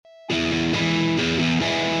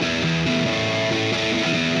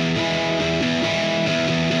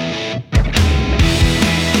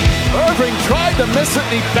to miss it,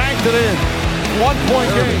 and he banked it in. 1-point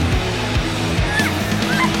game.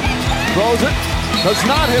 Throws it. Does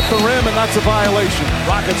not hit the rim, and that's a violation.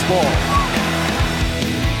 Rockets ball.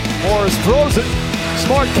 Morris throws it.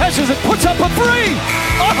 Smart catches it, puts up a three.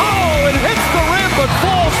 Oh, it hits the rim, but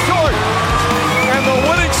falls short. And the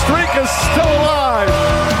winning streak is still alive.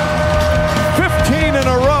 15 in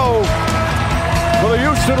a row for the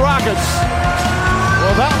Houston Rockets.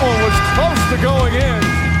 Well, that one was close to going in.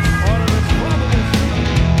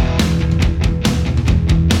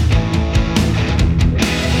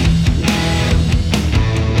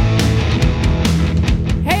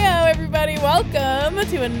 Welcome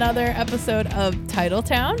to another episode of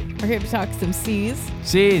Titletown. We're here to talk some C's.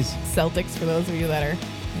 Celtics, for those of you that are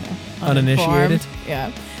uninitiated.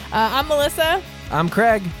 Yeah. I'm Melissa. I'm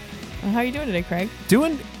Craig. How are you doing today, Craig?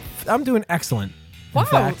 I'm doing excellent. Wow, in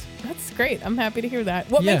fact. That's great. I'm happy to hear that.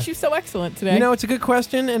 What makes you so excellent today? You know, it's a good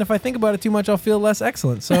question, and if I think about it too much, I'll feel less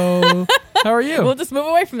excellent. So, how are you? We'll just move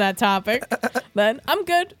away from that topic. Then I'm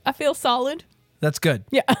good. I feel solid. That's good.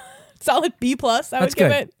 Yeah, solid B+. I would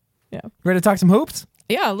give it. Yeah. Ready to talk some hoops?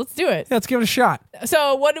 Yeah, let's do it. Yeah, let's give it a shot.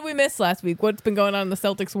 So what did we miss last week? What's been going on in the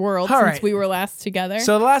Celtics world since we were last together?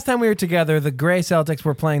 So the last time we were together, the Gray Celtics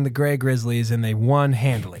were playing the Gray Grizzlies, and they won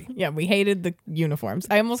handily. Yeah, we hated the uniforms.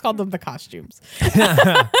 I almost called them the costumes.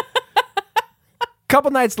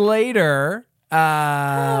 Couple nights later, we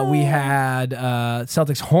had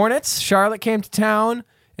Celtics Hornets. Charlotte came to town,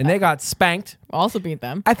 and they got spanked. Also beat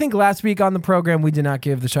them. I think last week on the program, we did not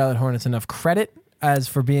give the Charlotte Hornets enough credit as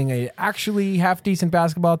for being a actually half decent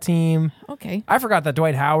basketball team. Okay. I forgot that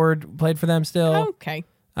Dwight Howard played for them still. Okay.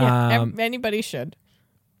 Yeah, anybody should.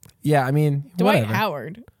 Yeah, I mean, Dwight whatever.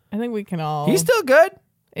 Howard. I think we can all. He's still good.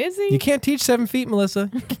 Is he? You can't teach 7 feet,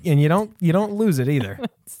 Melissa, and you don't lose it either.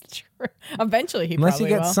 That's true. Eventually, he unless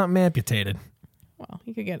probably you get will. something amputated. Well,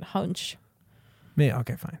 he could get hunch. Yeah.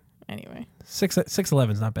 Okay. Fine. Anyway.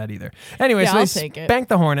 6'11" is not bad either. Anyway, Yeah, so I'll they take it. spanked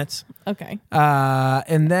the Hornets. Okay.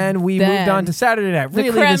 And then we moved on to Saturday night. The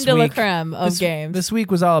Really, creme this de la week, creme of games. This week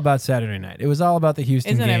was all about Saturday night. It was all about the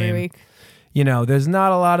Houston Isn't game. every week? You know, there's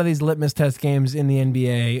not a lot of these litmus test games in the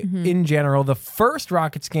NBA in general. The first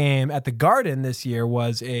Rockets game at the Garden this year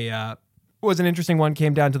was an interesting one.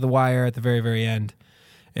 Came down to the wire at the very, very end,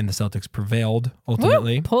 and the Celtics prevailed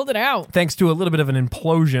ultimately. Woo, pulled it out. Thanks to a little bit of an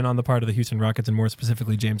implosion on the part of the Houston Rockets, and more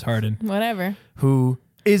specifically James Harden, Whatever. who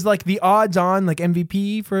is like the odds-on like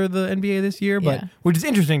MVP for the NBA this year, but Yeah. which is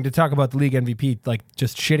interesting to talk about the league MVP like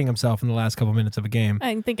just shitting himself in the last couple minutes of a game.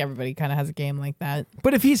 I think everybody kind of has a game like that.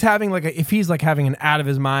 But if he's having having an out of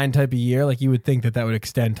his mind type of year, like you would think that would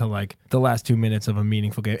extend to like the last 2 minutes of a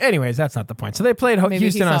meaningful game. Anyways, that's not the point. So they played Maybe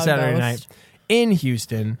Houston he on saw a Saturday ghost. night in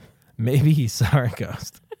Houston. Maybe he saw a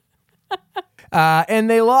ghost. And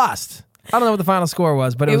they lost. I don't know what the final score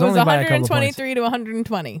was, but it was only by a couple of points. 123 to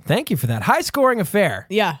 120. Thank you for that. High scoring affair.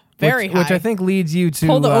 Yeah, very high. Which I think leads you to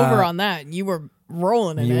Pull the over on that. You were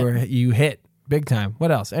rolling in it. You hit big time.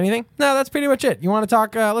 What else? Anything? No, that's pretty much it. You want to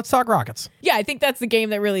talk? Let's talk Rockets. Yeah, I think that's the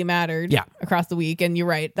game that really mattered across the week. And you're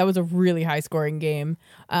right. That was a really high scoring game.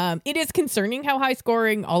 It is concerning how high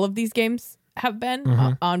scoring all of these games have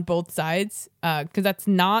been on both sides because that's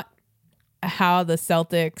not how the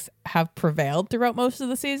Celtics have prevailed throughout most of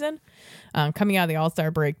the season. Coming out of the All-Star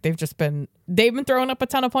break, they've been throwing up a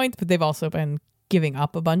ton of points, but they've also been giving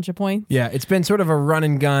up a bunch of points. Yeah, it's been sort of a run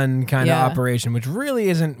and gun kind of operation, which really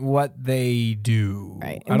isn't what they do.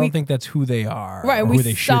 Right. I don't think that's who they are. Right. Or We who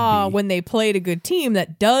they saw should be. when they played a good team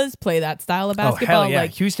that does play that style of basketball. Oh, hell yeah.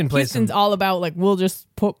 Like Houston's all about like, we'll just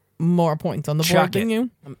put more points on the board Chuck than it. you.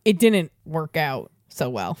 It didn't work out so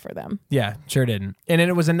well for them. Yeah, sure didn't. And then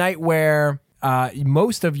it was a night where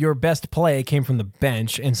most of your best play came from the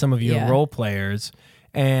bench and some of your role players.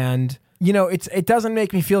 And, you know, it doesn't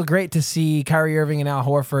make me feel great to see Kyrie Irving and Al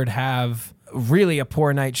Horford have really a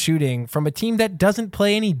poor night shooting from a team that doesn't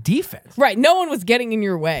play any defense. Right. No one was getting in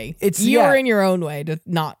your way. You were in your own way to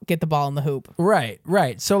not get the ball in the hoop. Right.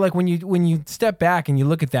 So like when you step back and you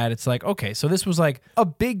look at that, it's like, okay, so this was like a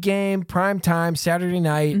big game, prime time, Saturday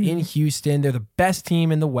night in Houston. They're the best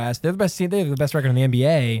team in the West. They're the best team. They have the best record in the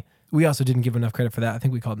NBA. We also didn't give enough credit for that. I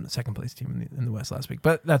think we called them the second place team in the West last week,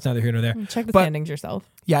 but that's neither here nor there. Check the standings yourself.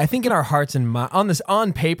 Yeah, I think in our hearts and minds,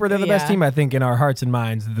 on paper they're the best team. I think in our hearts and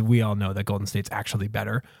minds we all know that Golden State's actually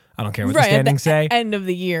better. I don't care what the standings say. End of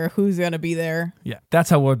the year, who's going to be there? Yeah, that's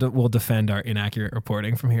how we'll defend our inaccurate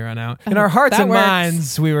reporting from here on out. In our hearts and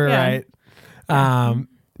minds, we were right.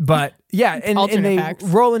 But yeah, and they facts.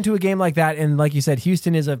 roll into a game like that, and like you said,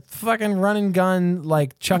 Houston is a fucking run and gun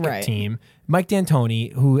like chuck it team. Mike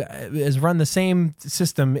D'Antoni, who has run the same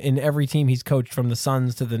system in every team he's coached, from the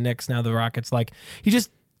Suns to the Knicks, now the Rockets, like he just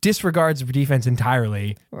disregards defense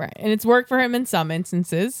entirely. Right. And it's worked for him in some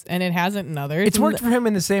instances, and it hasn't in others. It's worked for him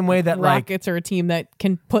in the same way that Rockets are a team that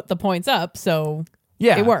can put the points up, so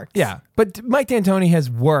yeah, it works. Yeah. But Mike D'Antoni has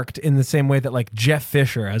worked in the same way that like Jeff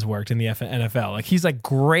Fisher has worked in the NFL. Like he's like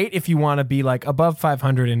great if you want to be like above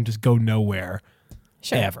 500 and just go nowhere.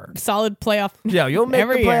 Sure. Ever. Solid playoff. Yeah, you'll make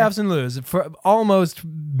the playoffs year. And lose for almost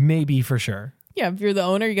maybe for sure. Yeah, if you're the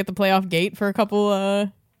owner, you get the playoff gate for a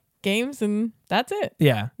couple games, and that's it.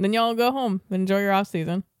 Yeah. Then y'all go home and enjoy your off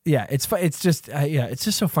season. Yeah, it's just it's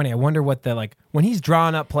just so funny. I wonder what the like when he's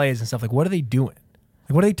drawing up plays and stuff. Like, what are they doing?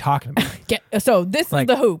 Like, what are they talking about? So this is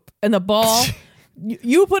the hoop and the ball.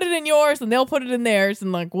 You put it in yours, and they'll put it in theirs,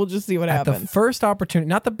 and like we'll just see what happens. The first opportunity,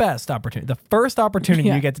 not the best opportunity, the first opportunity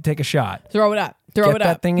you get to take a shot. Throw it up. Get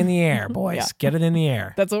that thing in the air, boys. Yeah. Get it in the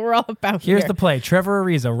air. That's what we're all about. Here's the play. Trevor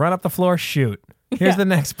Ariza, run up the floor, shoot. Here's the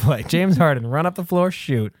next play. James Harden, run up the floor,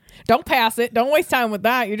 shoot. Don't pass it. Don't waste time with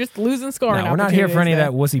that. You're just losing scoring. No, we're not here for any of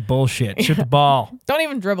that wussy bullshit. Shoot the ball. Don't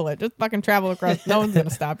even dribble it. Just fucking travel across. No one's going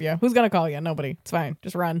to stop you. Who's going to call you? Nobody. It's fine.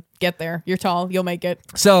 Just run. Get there. You're tall. You'll make it.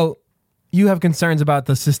 So you have concerns about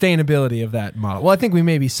the sustainability of that model. Well, I think we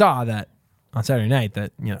maybe saw that on Saturday night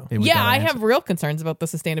that, it was I have real concerns about the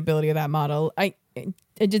sustainability of that model. I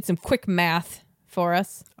did some quick math for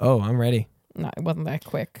us. Oh, I'm ready. No, it wasn't that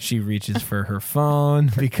quick. She reaches for her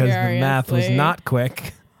phone because the math was not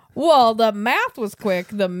quick. Well, the math was quick.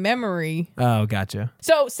 The memory. Oh, gotcha.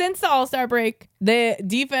 So since the All-Star break, the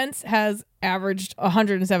defense has averaged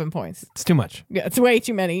 107 points. It's too much. Yeah, it's way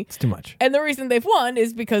too many. It's too much. And the reason they've won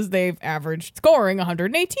is because they've averaged scoring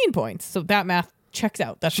 118 points. So that math checks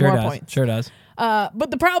out. That's more points. Sure does.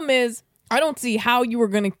 But the problem is, I don't see how you were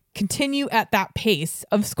going to continue at that pace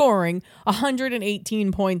of scoring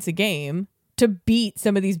 118 points a game to beat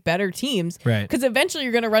some of these better teams. Right. Because eventually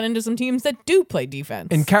you're going to run into some teams that do play defense.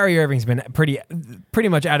 And Kyrie Irving's been pretty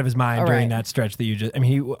much out of his mind during that stretch that you just... I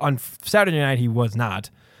mean, on Saturday night, he was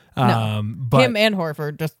not. No. But him and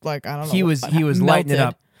Horford, just like, I don't know. He was lighting it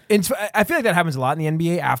up. And I feel like that happens a lot in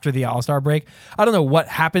the NBA after the All-Star break. I don't know what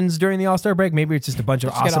happens during the All-Star break. Maybe it's just a bunch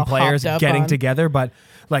of awesome players getting together. But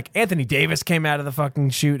like Anthony Davis came out of the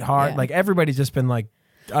fucking shoot hard. Yeah. Like everybody's just been like,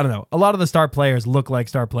 I don't know. A lot of the star players look like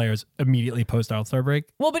star players immediately post All-Star break.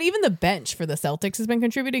 Well, but even the bench for the Celtics has been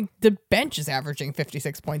contributing. The bench is averaging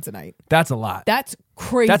 56 points a night. That's a lot. That's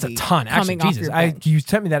crazy. That's a ton. Actually, Jesus. You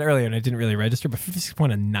sent me that earlier and I didn't really register, but 56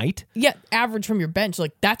 points a night? Yeah, average from your bench.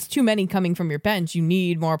 Like, that's too many coming from your bench. You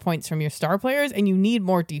need more points from your star players and you need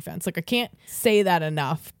more defense. Like, I can't say that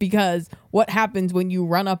enough because what happens when you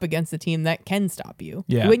run up against a team that can stop you?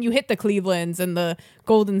 Yeah. When you hit the Clevelands and the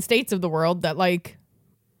Golden States of the world that, like,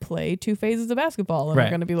 play two phases of basketball and they're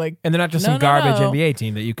going to be like, and they're not just some garbage NBA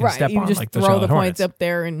team that you can step on, just like the throw Charlotte the Hornets. points up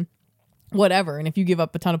there and whatever. And if you give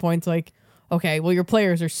up a ton of points, like, okay, well, your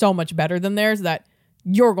players are so much better than theirs that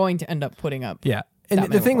you're going to end up putting up. Yeah,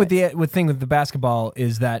 and the thing with the basketball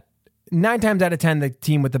is that 9 times out of 10 the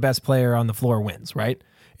team with the best player on the floor wins, right?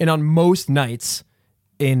 And on most nights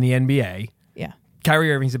in the NBA,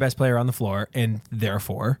 Kyrie Irving's the best player on the floor, and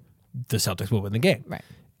therefore the Celtics will win the game. Right.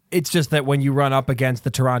 It's just that when you run up against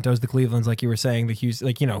the Torontos, the Clevelands, like you were saying, the Houston,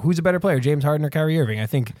 like, who's a better player, James Harden or Kyrie Irving? I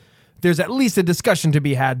think there's at least a discussion to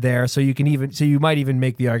be had there. So you might even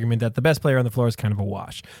make the argument that the best player on the floor is kind of a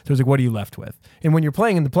wash. So it's like, what are you left with? And when you're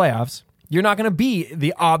playing in the playoffs, you're not going to be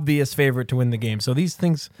the obvious favorite to win the game. So these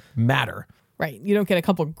things matter. Right. You don't get a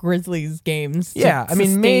couple Grizzlies games. Yeah. I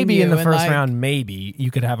mean, maybe in the first round, maybe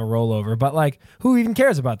you could have a rollover, but like, who even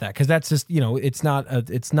cares about that? Because that's just, it's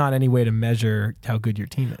not any way to measure how good your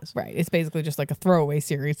team is. Right. It's basically just like a throwaway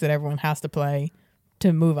series that everyone has to play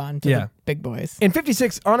to move on to the big boys. And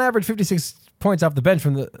 56 points off the bench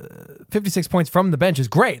 56 points from the bench is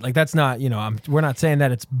great. Like that's not, we're not saying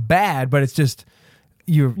that it's bad, but it's just,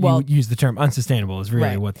 you use the term unsustainable is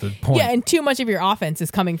really what the point. Yeah, and too much of your offense is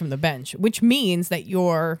coming from the bench, which means that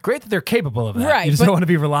you're... Great that they're capable of that. Right. You just don't want to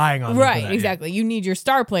be relying on them. Right, exactly. You need your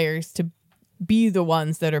star players to be the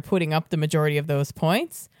ones that are putting up the majority of those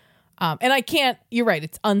points. And I can't... You're right,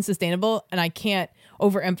 it's unsustainable, and I can't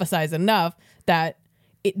overemphasize enough that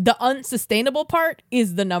the unsustainable part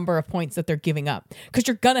is the number of points that they're giving up. Because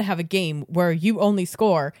you're going to have a game where you only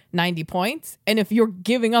score 90 points, and if you're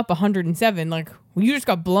giving up 107, like... You just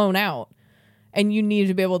got blown out, and you need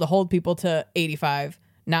to be able to hold people to 85,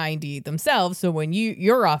 90 themselves. So when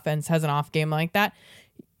your offense has an off game like that,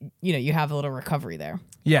 you have a little recovery there.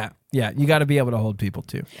 Yeah. You got to be able to hold people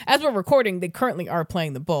too. As we're recording, they currently are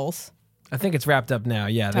playing the Bulls. I think it's wrapped up now.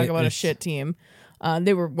 Yeah. Talk about a shit team.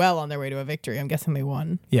 They were well on their way to a victory. I'm guessing they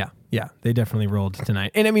won. Yeah, they definitely rolled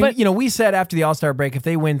tonight. And I mean, we said after the All-Star break, if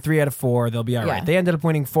they win 3 out of 4, they'll be all right. They ended up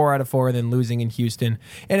winning 4 out of 4, then losing in Houston.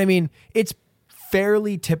 And I mean, it's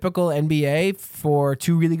fairly typical NBA for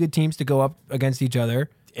 2 really good teams to go up against each other,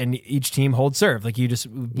 and each team holds serve. Like, you just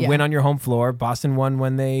win on your home floor. Boston won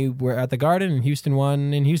when they were at the Garden, and Houston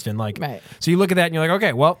won in Houston. Like, so you look at that and you're like,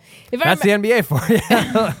 okay, well, that's the NBA for you.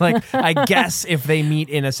 Like, I guess if they meet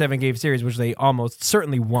in a 7-game series, which they almost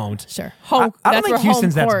certainly won't. Sure. I don't think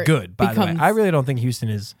Houston's that good, by the way. I really don't think Houston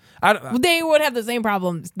is. They would have the same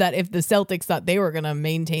problems that if the Celtics thought they were going to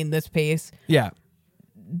maintain this pace. Yeah.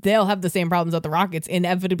 They'll have the same problems that the Rockets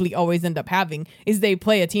inevitably always end up having, is they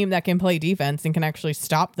play a team that can play defense and can actually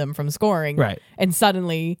stop them from scoring. Right. And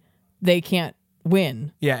suddenly they can't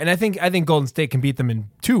win. Yeah, and I think Golden State can beat them in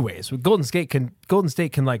 2 ways. Golden State can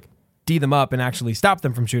like D them up and actually stop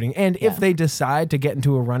them from shooting. And if they decide to get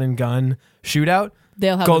into a run and gun shootout,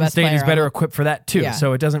 they'll have Golden State is better equipped for that too. Yeah.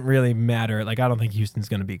 So it doesn't really matter. Like, I don't think Houston's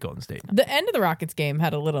going to beat Golden State. The end of the Rockets game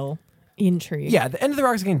had a little intrigue. Yeah, the end of the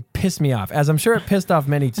Rockets game pissed me off, as I'm sure it pissed off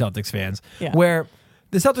many Celtics fans, where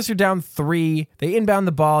the Celtics are down 3, they inbound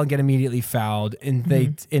the ball and get immediately fouled, and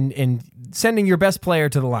they in sending your best player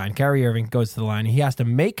to the line. Kyrie Irving goes to the line. He has to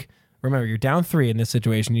make, remember, you're down 3 in this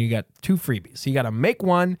situation, you got 2 freebies. So you got to make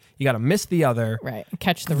one, you got to miss the other. Right,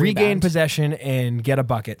 catch the regain rebound. possession and get a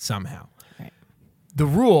bucket somehow. Right. The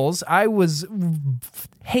rules, I was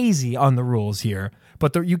hazy on the rules here,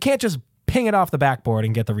 but you can't just ping it off the backboard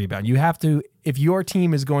and get the rebound. You have to, if your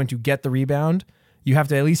team is going to get the rebound, you have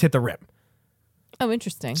to at least hit the rim. Oh,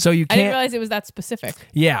 interesting. So you can't, I didn't realize it was that specific.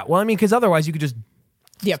 Yeah, well, I mean, because otherwise you could just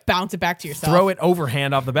bounce it back to yourself. Throw it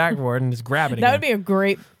overhand off the backboard and just grab it again. That would be a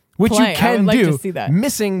great Which play. you can I would like do. to see that.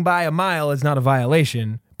 Missing by a mile is not a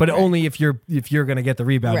violation, but only if you're going to get the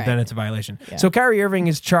rebound, then it's a violation. Yeah. So Kyrie Irving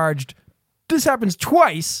is charged. This happens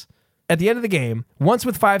twice at the end of the game. Once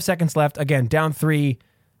with 5 seconds left. Again, down 3,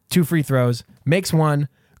 2 free throws, makes one,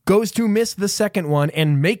 goes to miss the second one,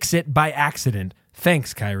 and makes it by accident.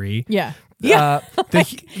 Thanks, Kyrie. Yeah. The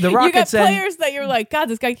Rockets. You got players that you're like, God,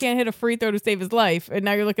 this guy can't hit a free throw to save his life, and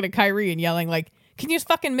now you're looking at Kyrie and yelling like, can you just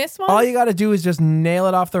fucking miss one? All you got to do is just nail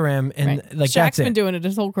it off the rim, and like Shaq's that's it. been doing it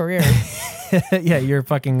his whole career. Yeah, you're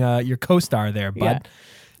fucking your co-star there, bud.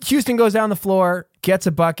 Yeah. Houston goes down the floor, gets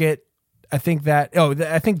a bucket. I think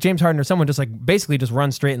James Harden or someone just like basically just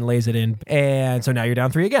runs straight and lays it in, and so now you're down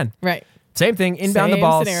 3 again. Right. Same thing, inbound the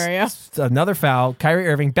ball. Scenario. Another foul. Kyrie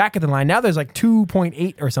Irving back at the line. Now there's like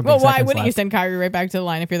 2.8 or something. Well, why seconds wouldn't left. you send Kyrie right back to the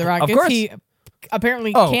line if you're the Rockets? Of course. He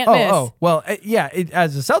apparently can't miss. Well, as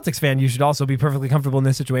a Celtics fan, you should also be perfectly comfortable in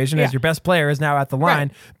this situation as your best player is now at the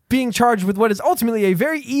line, being charged with what is ultimately a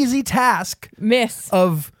very easy task. Miss.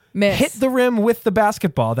 Hit the rim with the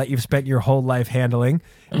basketball that you've spent your whole life handling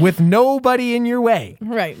with nobody in your way.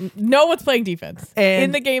 Right. No one's playing defense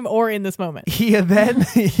in the game or in this moment. He then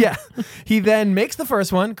makes the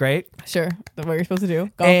first one. Great. Sure. That's what you're supposed to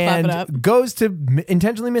do. Clap it up. Goes to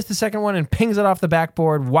intentionally miss the second one and pings it off the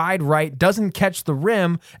backboard wide right. Doesn't catch the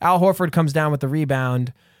rim. Al Horford comes down with the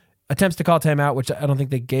rebound. Attempts to call timeout, which I don't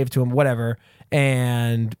think they gave to him, whatever.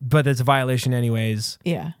 But it's a violation anyways.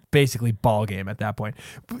 Yeah. Basically ball game at that point.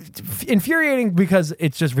 Infuriating because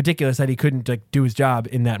it's just ridiculous that he couldn't do his job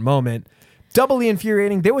in that moment. Doubly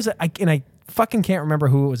infuriating. There was I fucking can't remember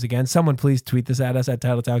who it was against. Someone please tweet this at us at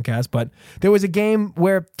TitletownCast. But there was a game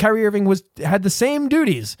where Kyrie Irving had the same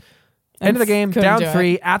duties. End of the game, down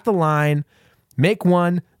 3 at the line, make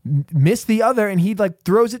one, miss the other, and he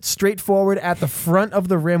throws it straight forward at the front of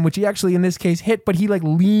the rim, which he actually in this case hit, but he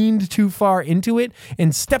leaned too far into it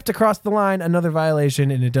and stepped across the line. Another violation,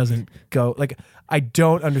 and it doesn't go. I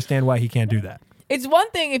don't understand why he can't do that. It's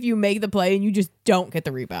one thing if you make the play and you just don't get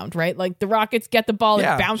the rebound, right? Like the Rockets get the ball, it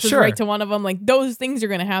bounces right to one of them. Like those things are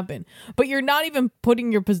going to happen, but you're not even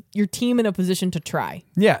putting your team in a position to try.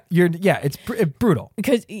 Yeah, it's brutal.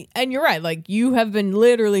 And you're right. Like you have been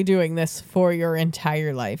literally doing this for your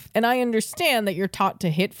entire life, and I understand that you're taught to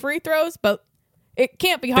hit free throws, but it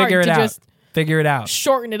can't be hard to just figure it out,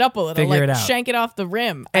 shorten it up a little, figure it out. Shank it off the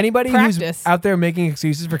rim. Anybody who's out there making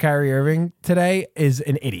excuses for Kyrie Irving today is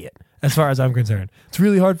an idiot. As far as I'm concerned, it's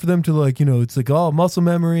really hard for them to it's muscle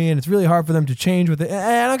memory, and it's really hard for them to change with it.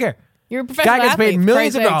 I don't care. You're a professional guy gets paid athlete,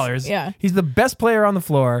 millions of dollars. Yeah, he's the best player on the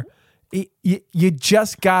floor. You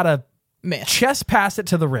just gotta chest pass it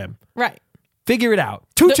to the rim. Right. Figure it out.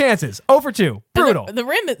 2 chances. 0 for 2. Brutal. The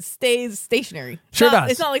rim stays stationary. Does.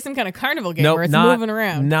 It's not like some kind of carnival game where it's moving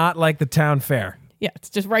around. Not like the town fair. Yeah, it's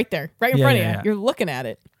just right there, right in front of you. You're looking at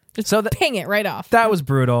it. Just ping it right off. That was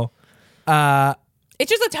brutal. It's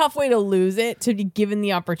just a tough way to lose it, to be given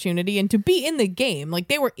the opportunity and to be in the game. Like,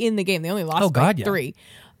 they were in the game. They only lost by 3.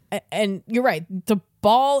 And you're right. The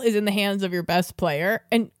ball is in the hands of your best player.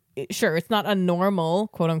 And sure, it's not a normal,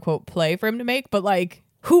 quote unquote, play for him to make, but like,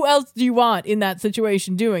 who else do you want in that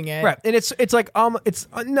situation doing it? Right. And it's like, it's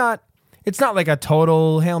not like a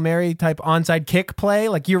total Hail Mary type onside kick play.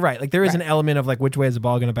 Like, you're right. Like, there is an element of like, which way is the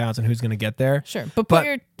ball going to bounce and who's going to get there. Sure.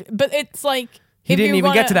 But it's like, he didn't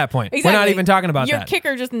even get to that point. Exactly. We're not even talking about Your that.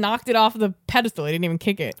 kicker just knocked it off the pedestal. He didn't even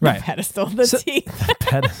kick it. Right. The pedestal. The teeth. The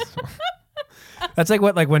pedestal. That's like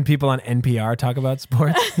when people on NPR talk about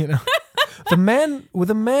sports, you know. The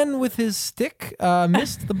man with his stick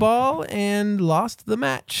missed the ball and lost the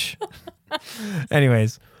match.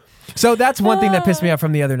 Anyways, so that's one thing that pissed me off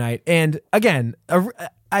from the other night. And again,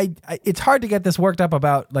 it's hard to get this worked up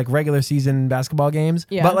about like regular season basketball games.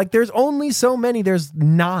 Yeah. But like, there's only so many. There's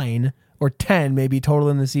 9 or 10 maybe total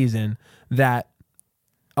in the season that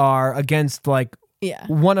are against like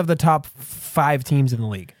one of the top 5 teams in the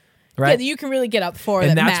league. Right? Yeah, that you can really get up for,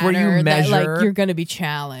 and that that's matter, where you measure, that like you're going to be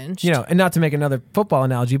challenged. You know, and not to make another football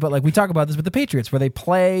analogy, but like we talk about this with the Patriots, where they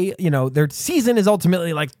play, you know, their season is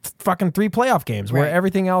ultimately like fucking 3 playoff games, where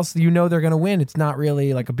everything else, you know, they're going to win. It's not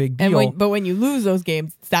really like a big deal. But when you lose those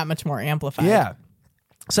games, it's that much more amplified. Yeah.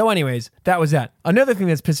 So anyways, that was that. Another thing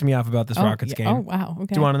that's pissing me off about this Rockets game. Oh, wow.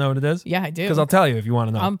 Okay. Do you want to know what it is? Yeah, I do. Because I'll tell you if you want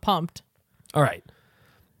to know. I'm pumped. All right.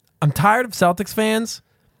 I'm tired of Celtics fans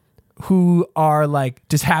who are like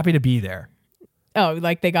just happy to be there. Oh,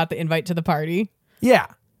 like they got the invite to the party? Yeah.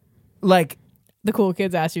 Like, the cool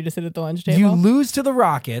kids asked you to sit at the lunch table? You lose to the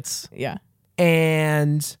Rockets. Yeah.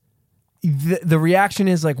 And the reaction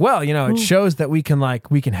is like, well, you know, it shows that we can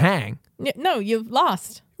hang. No, you've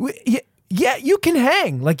lost. Yeah, you can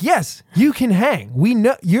hang. Like, yes, you can hang. We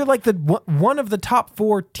know you're like one of the top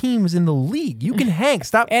 4 teams in the league. You can hang.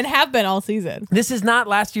 Stop. And have been all season. This is not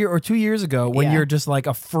last year or 2 years ago when you're just like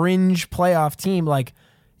a fringe playoff team. Like,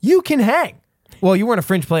 you can hang. Well, you weren't a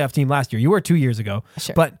fringe playoff team last year. You were 2 years ago.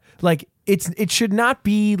 Sure. But like, it should not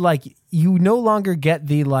be like, you no longer get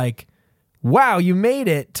the like, wow, you made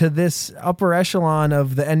it to this upper echelon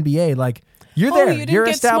of the NBA. Like, you're there. You didn't you're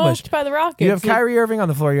get established. Smoked by the Rockets. You have Kyrie Irving on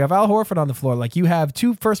the floor. You have Al Horford on the floor. Like, you have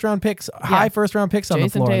 2 first-round picks, high first-round picks on the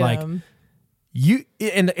floor. Tatum. Like, you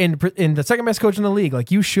in the second best coach in the league.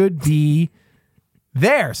 Like, you should be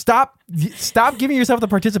there. Stop giving yourself the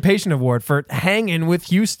participation award for hanging with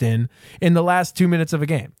Houston in the last 2 minutes of a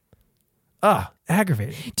game.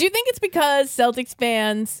 Aggravating. Do you think it's because Celtics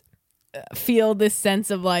fans feel this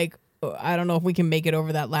sense of like, I don't know if we can make it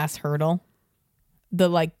over that last hurdle? The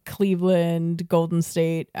like Cleveland, Golden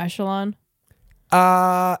State echelon?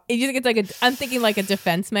 You think it's like I'm thinking like a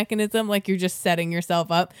defense mechanism, like you're just setting yourself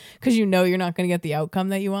up because you know you're not going to get the outcome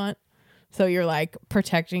that you want. So you're like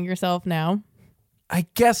protecting yourself now. I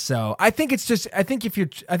guess so. I think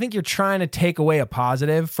you're trying to take away a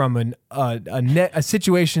positive from a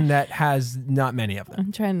situation that has not many of them.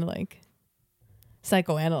 I'm trying to like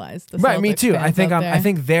psychoanalyze the right. Celtics Me too. fans I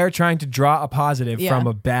think they're trying to draw a positive from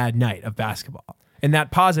a bad night of basketball, and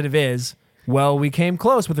that positive is, well, we came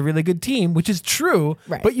close with a really good team, which is true,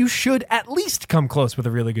 but you should at least come close with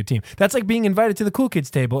a really good team. That's like being invited to the cool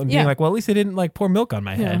kids table and being like, well, at least they didn't like pour milk on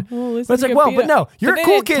my head. Well, but it's like, well, but no, you're a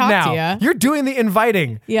cool kid now. You're doing the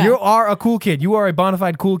inviting. Yeah. You are a cool kid. You are a bona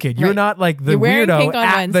fide cool kid. You're not like the weirdo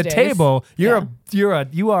at the table.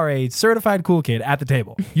 You are a certified cool kid at the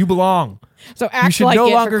table. You belong. So act you should like no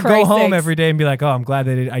it, longer for go Christ's home sakes. every day and be like, oh, I'm glad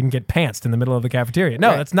that I can get pantsed in the middle of the cafeteria.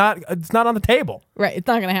 No, it's not on the table. Right. It's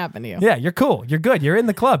not going to happen to you. Yeah, you're cool. You're good. You're in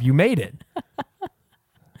the club. You made it.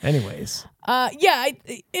 Anyways.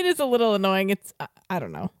 It is a little annoying. It's, I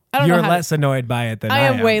don't know. You're less annoyed by it than I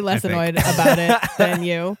am. I am way less annoyed about it than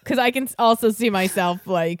you. Because I can also see myself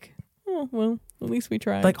like, oh, well, at least we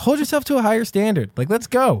tried. Like, hold yourself to a higher standard. Like, let's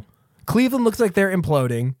go. Cleveland looks like they're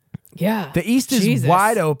imploding. Yeah. The East is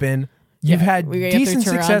wide open. You've had decent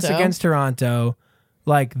success against Toronto.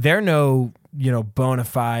 Like, they're no, bona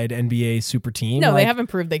fide NBA super team. No, they haven't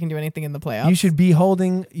proved they can do anything in the playoffs. You should be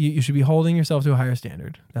holding yourself to a higher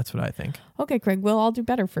standard. That's what I think. Okay, Craig, we'll all do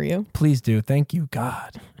better for you. Please do. Thank you,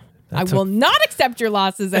 God. I will not accept your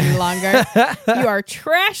losses any longer. You are a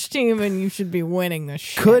trash team and you should be winning this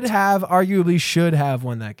shit. Arguably should have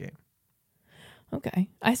won that game. Okay.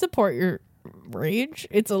 I support your rage.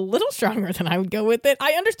 It's a little stronger than I would go with it.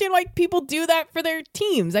 I understand why people do that for their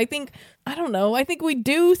teams. I think we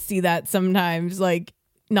do see that sometimes, like,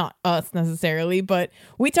 not us necessarily, but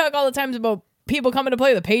we talk all the times about people coming to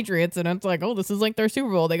play the Patriots and it's like, oh, this is like their Super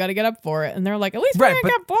Bowl. They got to get up for it. And they're like, at least we didn't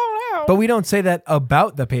get blown out. But we don't say that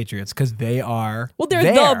about the Patriots because they are they're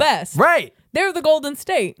the best. Right. They're the Golden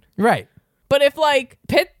State. Right. But if like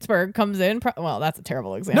Pittsburgh comes in, well, that's a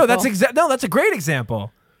terrible example. No, that's a great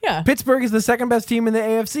example. Yeah. Pittsburgh is the second best team in the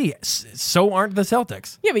AFC. So aren't the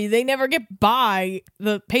Celtics. Yeah, but they never get by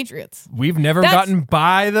the Patriots. We've never gotten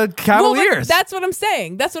by the Cavaliers. Well, that's what I'm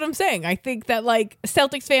saying. I think that like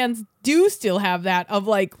Celtics fans do still have that of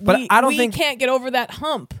like, we can't get over that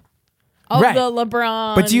hump of the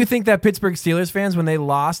LeBron. But do you think that Pittsburgh Steelers fans, when they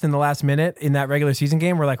lost in the last minute in that regular season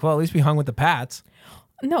game, were like, well, at least we hung with the Pats?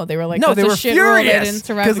 No, they were like, no, they were furious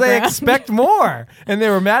because they expect more, and they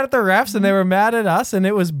were mad at the refs, and they were mad at us, and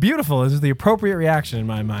it was beautiful. It was the appropriate reaction in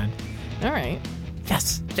my mind. All right.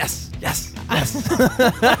 Yes.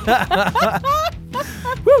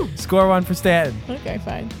 Woo! Score one for Stanton. Okay,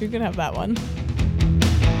 fine. You can have that one.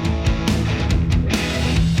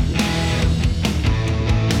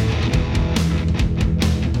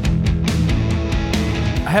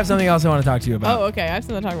 I have something else I want to talk to you about. Oh, okay. I have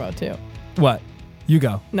something to talk about too. What? You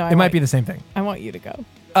go. No, it might be the same thing. I want you to go.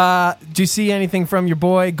 Do you see anything from your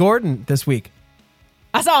boy Gordon this week?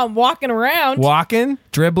 I saw him walking around. Walking,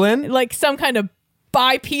 dribbling. Like some kind of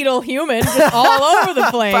bipedal human just all over the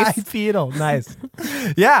place. Bipedal. Nice.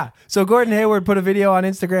 Yeah. So Gordon Hayward put a video on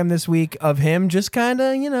Instagram this week of him just kind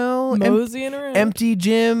of, moseying around. Empty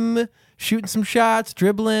gym, shooting some shots,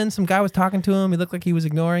 dribbling. Some guy was talking to him. He looked like he was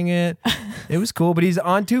ignoring it. It was cool, but he's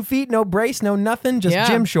on 2 feet, no brace, no nothing, just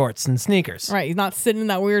gym shorts and sneakers. Right. He's not sitting in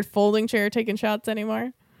that weird folding chair taking shots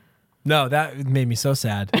anymore. No, that made me so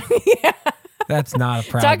sad. Yeah. That's not a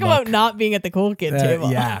proud Talk look. about not being at the cool kid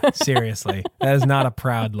table. Yeah, seriously. That is not a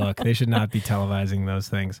proud look. They should not be televising those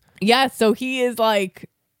things. Yeah, so he is like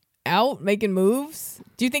out making moves.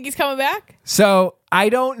 Do you think he's coming back? So I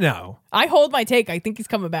don't know. I hold my take. I think he's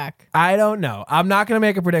coming back. I don't know. I'm not going to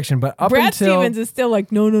make a prediction, but Brad Stevens is still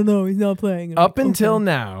like, no, he's not playing. Until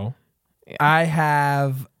now, I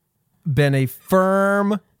have been a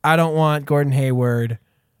firm, I don't want Gordon Hayward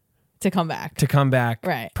to come back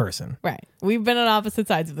person. Right. We've been on opposite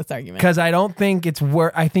sides of this argument. Because I don't think it's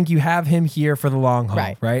worth, I think you have him here for the long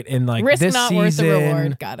haul, right? And like risk this not season worth the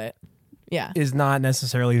reward. Got it. Yeah. Is not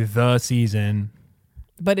necessarily the season.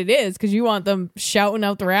 But it is, because you want them shouting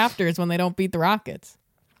out the rafters when they don't beat the Rockets.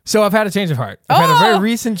 So I've had a change of heart. I've had a very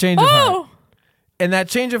recent change of heart. And that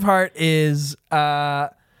change of heart is, I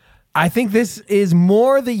think this is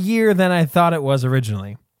more the year than I thought it was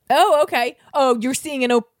originally. Oh, okay. Oh, you're seeing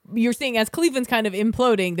as Cleveland's kind of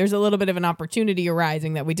imploding, there's a little bit of an opportunity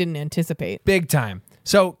arising that we didn't anticipate. Big time.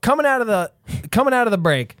 So coming out of the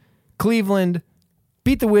break, Cleveland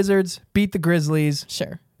beat the Wizards, beat the Grizzlies.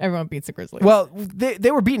 Sure. Everyone beats the Grizzlies. Well, they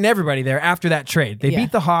were beating everybody there after that trade. They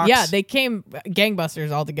beat the Hawks. Yeah, they came gangbusters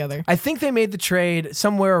all together. I think they made the trade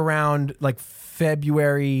somewhere around like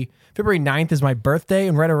February 9th is my birthday,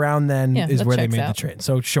 and right around then is where they made the trade.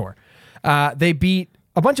 So sure. They beat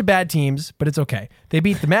a bunch of bad teams, but it's okay. They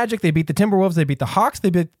beat the Magic, they beat the Timberwolves, they beat the Hawks, they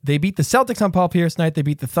beat the Celtics on Paul Pierce night, they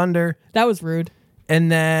beat the Thunder. That was rude.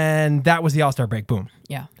 And then that was the All-Star break. Boom.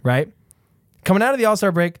 Yeah. Right? Coming out of the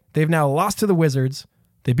All-Star break, they've now lost to the Wizards.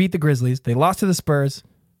 They beat the Grizzlies. They lost to the Spurs.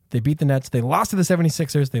 They beat the Nets. They lost to the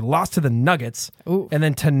 76ers. They lost to the Nuggets. Ooh. And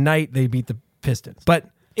then tonight they beat the Pistons. But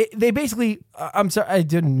they basically, I'm sorry, I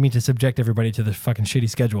didn't mean to subject everybody to the fucking shitty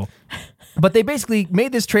schedule. But they basically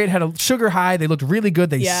made this trade, had a sugar high. They looked really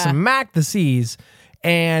good. They smacked the C's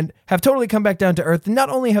and have totally come back down to earth.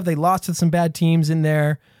 Not only have they lost to some bad teams in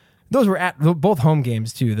there, those were at both home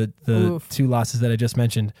games too. The two losses that I just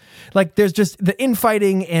mentioned. Like there's just the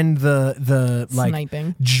infighting and the like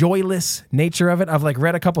sniping, joyless nature of it. I've like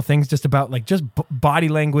read a couple things just about like just body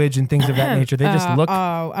language and things of that nature. They just look.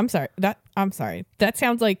 Oh, I'm sorry. That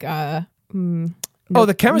sounds like the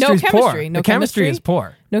chemistry is poor. The chemistry is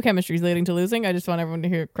poor. No chemistry is leading to losing. I just want everyone to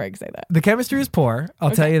hear Craig say that. The chemistry is poor.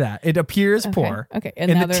 I'll tell you that. It appears poor. Okay.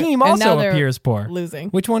 And the team also appears poor. Losing.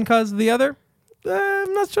 Which one caused the other?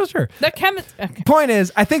 I'm not so sure. The point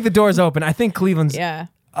is, I think the door's open. I think Cleveland's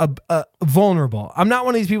vulnerable. I'm not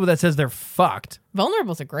one of these people that says they're fucked.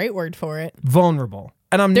 Vulnerable is a great word for it. Vulnerable.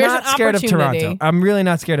 And I'm not scared of Toronto. I'm really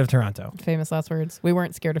not scared of Toronto. Famous last words. We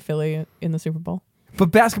weren't scared of Philly in the Super Bowl. But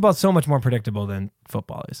basketball is so much more predictable than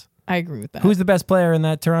football is. I agree with that. Who's the best player in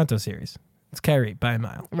that Toronto series? It's Kyrie by a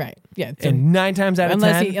mile. Right. Yeah. And 9 times out of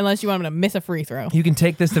 10... Unless you want him to miss a free throw. You can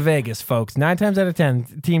take this to Vegas, folks. 9 times out of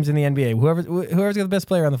 10, teams in the NBA, whoever's got the best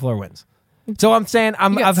player on the floor wins. So I'm saying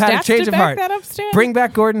I've had a change of heart. Bring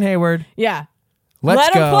back Gordon Hayward. Yeah.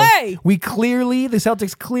 Let's go. Let him play. The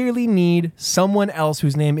Celtics clearly need someone else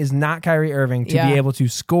whose name is not Kyrie Irving to be able to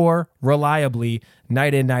score reliably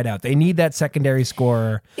night in, night out. They need that secondary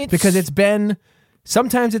scorer because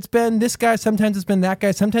sometimes it's been this guy, sometimes it's been that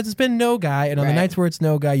guy, sometimes it's been no guy, and on the nights where it's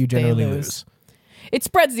no guy, you generally lose. it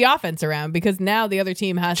spreads the offense around because now the other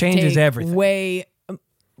team has Changes to take everything. way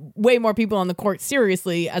more people on the court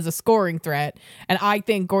seriously as a scoring threat. And I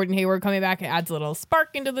think Gordon Hayward coming back adds a little spark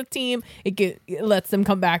into the team. It lets them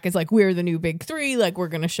come back as like, we're the new big three. Like, we're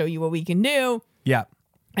going to show you what we can do. Yeah.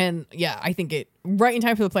 And yeah, I think it right in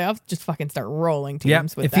time for the playoffs, just fucking start rolling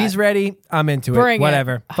teams with if that. he's ready, I'm into Bring it.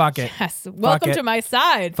 Whatever. Fuck it. Yes. Welcome Fuck to it. my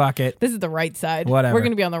side. Fuck it. This is the right side. Whatever. We're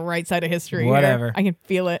going to be on the right side of history. Whatever. Here. I can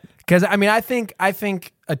feel it. Because I mean, I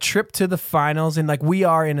think a trip to the finals, and like we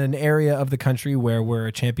are in an area of the country where we're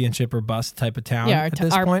a championship or bust type of town Yeah, at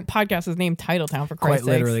this our point. podcast is named Titletown for Christ's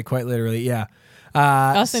sakes. Quite literally, yeah.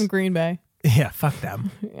 Us in Green Bay. Yeah, fuck them.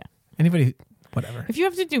 Yeah. Anybody, whatever. If you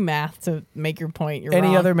have to do math to make your point, you're Any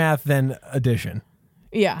wrong. other math than addition.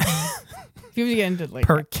 Yeah. If you have to get into like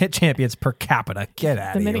Per champions per capita. Get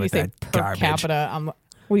out the of here minute you with say that per garbage. capita,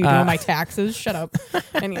 what are you doing? My taxes? Shut up.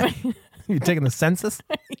 Anyway, You taking the census?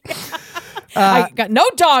 I got no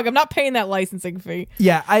dog. I'm not paying that licensing fee.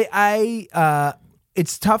 Yeah, I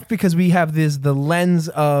it's tough because we have the lens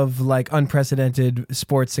of like unprecedented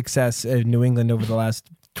sports success in New England over the last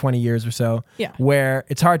 20 years or so. Yeah. Where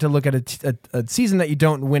it's hard to look at a season that you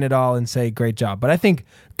don't win at all and say great job. But I think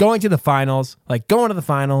going to the finals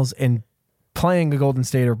and playing a Golden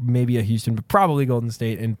State or maybe a Houston, but probably Golden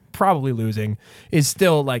State and probably losing is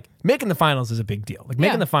still like making the finals is a big deal. Like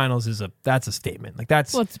making the finals that's a statement. Like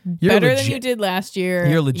that's Well, it's you're better legit. than you did last year.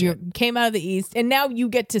 You're legit. You came out of the East, and now you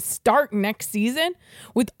get to start next season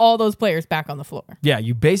with all those players back on the floor. Yeah,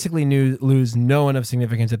 you basically lose no one of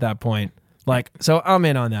significance at that point. Like, so I'm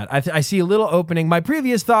in on that. I see a little opening. My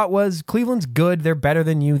previous thought was Cleveland's good. They're better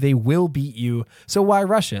than you. They will beat you. So why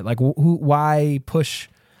rush it? Like, why push?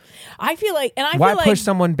 I feel like, Why push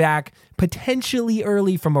someone back potentially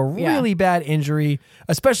early from a really bad injury,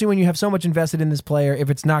 especially when you have so much invested in this player if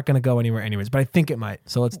it's not going to go anywhere anyways. But I think it might.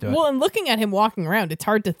 So let's do it. Well, and looking at him walking around, it's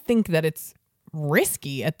hard to think that it's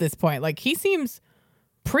risky at this point. Like, he seems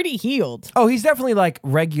pretty healed. Oh, he's definitely like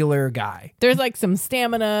regular guy. There's like some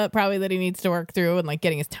stamina probably that he needs to work through and like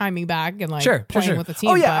getting his timing back and like Sure. playing with the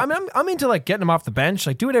team. Oh yeah, but I'm into like getting him off the bench.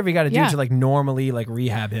 Like do whatever you got to do to like normally like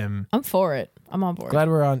rehab him. I'm for it. I'm on board. Glad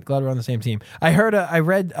we're on the same team. I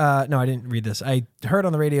didn't read this. I heard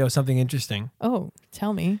on the radio something interesting. Oh,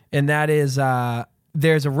 tell me. And that is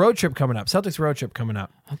there's a road trip coming up. Celtics road trip coming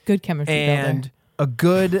up. A good chemistry And builder. a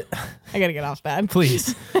good I gotta get off that.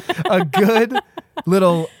 please. A good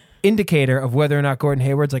little indicator of whether or not Gordon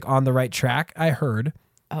Hayward's like on the right track, I heard,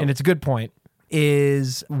 and it's a good point,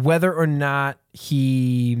 is whether or not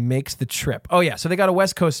he makes the trip. Oh yeah, so they got a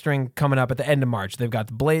West Coast string coming up at the end of March. They've got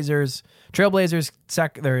the Blazers, Trailblazers,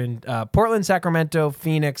 they're in Portland, Sacramento,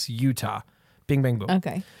 Phoenix, Utah. Bing, bang, boom.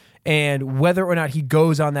 Okay. And whether or not he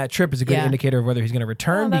goes on that trip is a good indicator of whether he's going to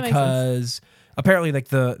return that makes because apparently like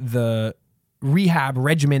the rehab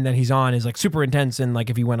regimen that he's on is like super intense and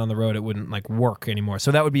like if he went on the road it wouldn't like work anymore.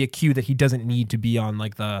 So that would be a cue that he doesn't need to be on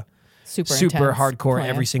like the super intense hardcore plan.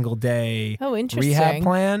 every single day Interesting. rehab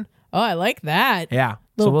plan. Oh, I like that. Yeah.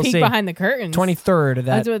 Little so we'll peek see. behind the curtains. 23rd of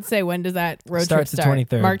that. I was about to say, when does that road Starts trip the start?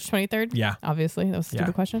 23rd. March 23rd? Yeah. Obviously. That was a stupid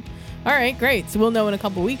Yeah. question. All right, great. So we'll know in a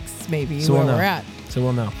couple weeks maybe So where we'll know. we're at. So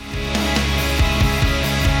we'll know.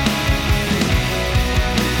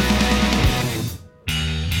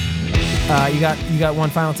 You got one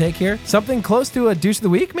final take here? Something close to a douche of the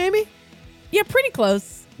week, maybe? Yeah, pretty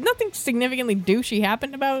close. Nothing significantly douchey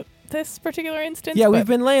happened about this particular instance. Yeah, but we've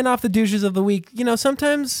been laying off the douches of the week. You know,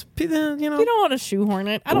 sometimes, you know. You don't want to shoehorn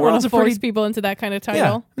it. I don't world's want to a force pretty- people into that kind of title.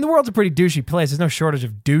 Yeah, and the world's a pretty douchey place. There's no shortage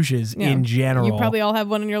of douches Yeah. in general. You probably all have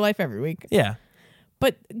one in your life every week. Yeah.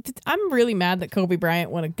 But I'm really mad that Kobe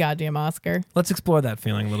Bryant won a goddamn Oscar. Let's explore that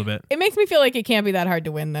feeling a little bit. It makes me feel like it can't be that hard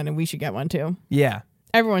to win then, and we should get one too. Yeah.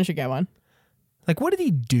 Everyone should get one. Like, what did he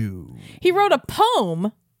do? He wrote a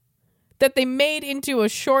poem that they made into a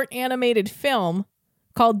short animated film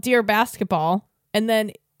called Dear Basketball, and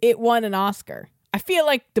then it won an Oscar. I feel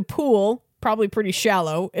like the pool probably pretty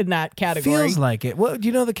shallow in that category. Feels like it. What do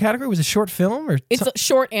you know? The category was a short film, or It's a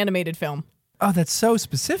short animated film. Oh, that's so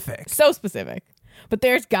specific. So specific. But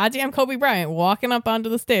there's goddamn Kobe Bryant walking up onto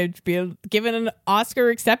the stage, giving an Oscar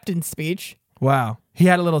acceptance speech. Wow. He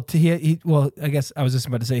had a little. Well, I guess I was just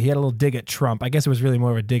about to say he had a little dig at Trump. I guess it was really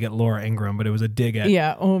more of a dig at Laura Ingraham, but it was a dig at.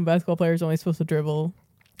 Yeah, basketball players only supposed to dribble.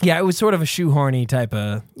 Yeah, it was sort of a shoehorny type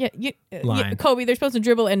of. Yeah, Line. Kobe, they're supposed to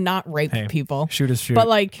dribble and not rape people. Shoot is shoot. But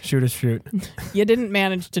like, shoot is shoot. you didn't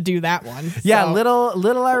manage to do that one. Yeah, so.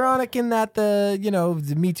 little ironic in that the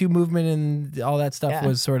Me Too movement and all that stuff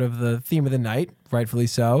was sort of the theme of the night, rightfully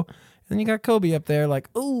so. And then you got Kobe up there like,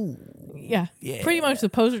 ooh. Yeah, pretty much the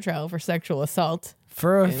poster child for sexual assault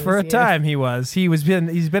For a time, he's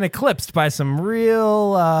been eclipsed by some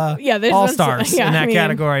real all-stars in that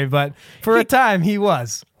category, but for a time he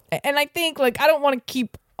was. And I think I don't want to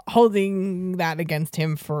keep holding that against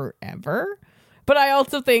him forever, but I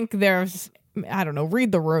also think there's, I don't know,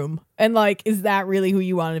 read the room. And is that really who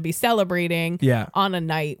you want to be celebrating on a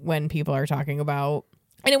night when people are talking about,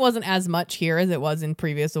 and it wasn't as much here as it was in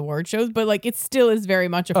previous award shows, but it still is very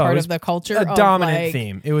much a part of the culture. A dominant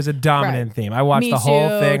theme. It was a dominant theme. I watched the whole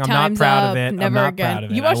thing. I'm not proud of it. Never again. Proud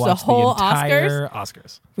of it. You watched the whole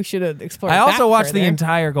Oscars? We should have explored. I also watched the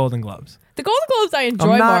entire Golden Globes. The Golden Globes I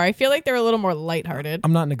enjoy more. I feel like they're a little more lighthearted.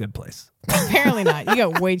 I'm not in a good place. Apparently not. You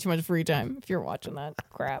got way too much free time if you're watching that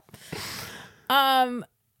crap. I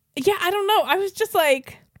don't know. I was just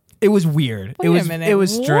it was weird. It was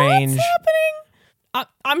strange. What's happening?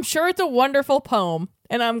 I'm sure it's a wonderful poem,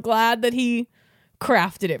 and I'm glad that he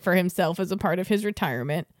crafted it for himself as a part of his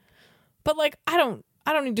retirement. But I don't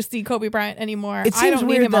need to see Kobe Bryant anymore. I don't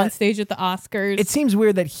need him on stage at the Oscars. It seems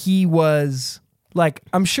weird that he was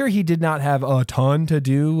I'm sure he did not have a ton to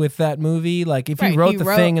do with that movie. If he wrote the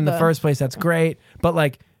thing in the first place, that's great.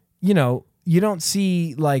 But you don't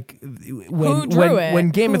see when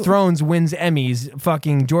Game of Thrones wins Emmys,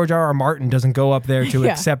 fucking George R.R. Martin doesn't go up there to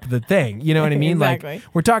accept the thing. You know what I mean? Exactly.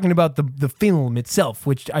 We're talking about the film itself,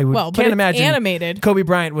 which I can't imagine. Animated. Kobe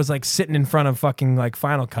Bryant was sitting in front of fucking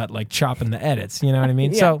Final Cut, chopping the edits. You know what I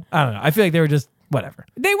mean? So I don't know. I feel like they were just whatever.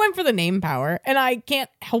 They went for the name power, and I can't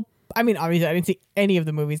help. I mean, obviously, I didn't see any of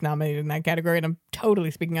the movies nominated in that category, and I'm totally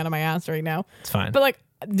speaking out of my ass right now. It's fine. But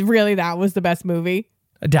really, that was the best movie.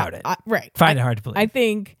 I doubt it. Right. Find it hard to believe. I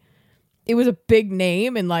think it was a big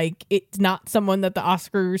name, and it's not someone that the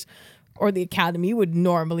Oscars or the Academy would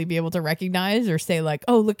normally be able to recognize or say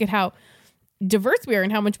oh, look at how diverse we are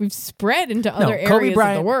and how much we've spread into other areas Kobe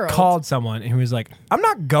Bryant of the world. Called someone and he was I'm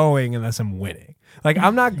not going unless I'm winning.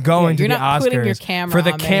 I'm not going to the Oscars for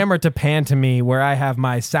the camera to pan to me where I have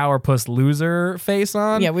my sourpuss loser face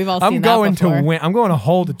on. Yeah, we've all seen that before. I'm going to win. I'm going to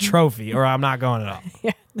hold a trophy or I'm not going at all.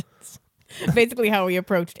 Yeah. Basically how we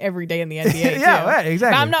approached every day in the NBA. Yeah, right,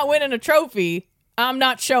 exactly. If I'm not winning a trophy, I'm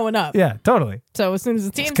not showing up. Yeah, totally. So as soon as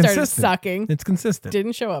the team started sucking, it's consistent.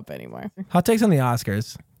 Didn't show up anymore. Hot takes on the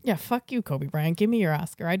Oscars. Yeah, fuck you, Kobe Bryant. Give me your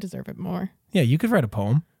Oscar. I deserve it more. Yeah, you could write a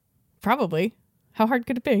poem. Probably. How hard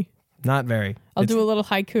could it be? Not very. I'll do a little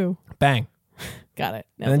haiku. Bang. Got it.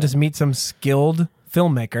 And then just meet some skilled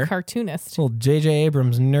filmmaker. Cartoonist. Little J.J.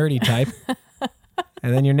 Abrams nerdy type.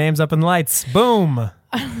 And then your name's up in lights. Boom.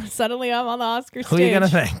 Suddenly I'm on the Oscar stage. Who are you going to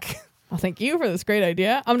thank? I'll thank you for this great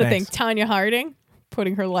idea. I'm going to thank Tanya Harding,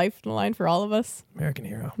 putting her life on the line for all of us. American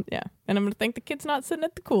hero. Yeah. And I'm going to thank the kids not sitting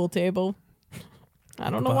at the cool table. I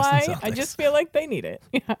don't know why. Celtics. I just feel like they need it.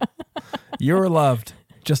 Yeah. You're loved,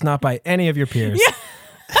 just not by any of your peers. Yeah.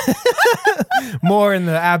 More in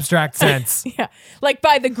the abstract sense. Yeah.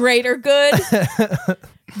 By the greater good.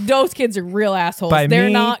 Those kids are real assholes. They're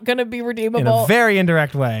not going to be redeemable. In a very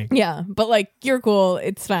indirect way. Yeah. But you're cool.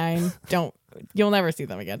 It's fine. You'll never see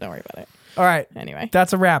them again. Don't worry about it. All right. Anyway.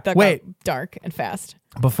 That's a wrap. Wait. Dark and fast.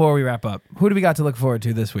 Before we wrap up, who do we got to look forward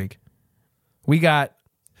to this week? We got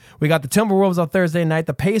the Timberwolves on Thursday night,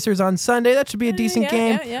 the Pacers on Sunday. That should be a decent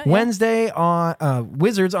game. Yeah. Wednesday on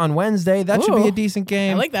Wizards on Wednesday. That should be a decent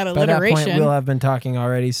game. I like that alliteration. By that point, we'll have been talking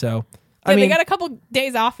already. So they got a couple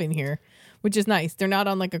days off in here, which is nice. They're not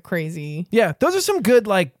on a crazy. Yeah, those are some good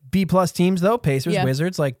B+ teams though. Pacers,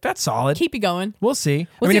 Wizards, that's solid. Keep you going. We'll see.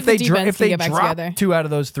 We'll see if they drop two out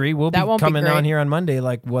of those three, we'll be coming on here on Monday.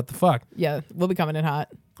 What the fuck? Yeah, we'll be coming in hot.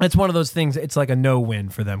 It's one of those things. It's a no win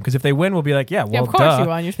for them because if they win, we'll be well, of course you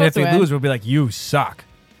won. You're supposed to win. If they lose, we'll be you suck.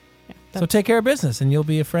 Yeah, so take care of business, and you'll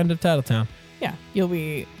be a friend of Titletown. Yeah, you'll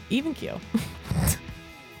be even keel.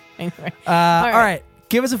 Anyway, all right.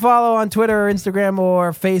 Give us a follow on Twitter or Instagram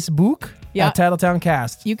or Facebook at Titletown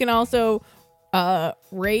Cast. You can also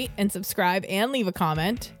rate and subscribe and leave a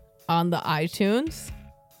comment on the iTunes.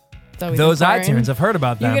 Those iTunes, I've heard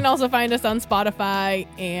about them. You can also find us on Spotify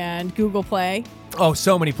and Google Play. Oh,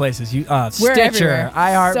 so many places. Stitcher,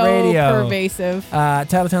 iHeartRadio. So pervasive.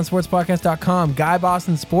 TitletownSportsPodcast.com,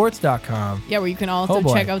 GuyBostonSports.com. Yeah, where you can also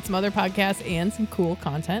check out some other podcasts and some cool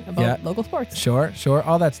content about local sports. Sure.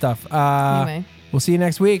 All that stuff. Anyway. We'll see you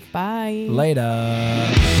next week. Bye.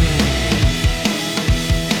 Later.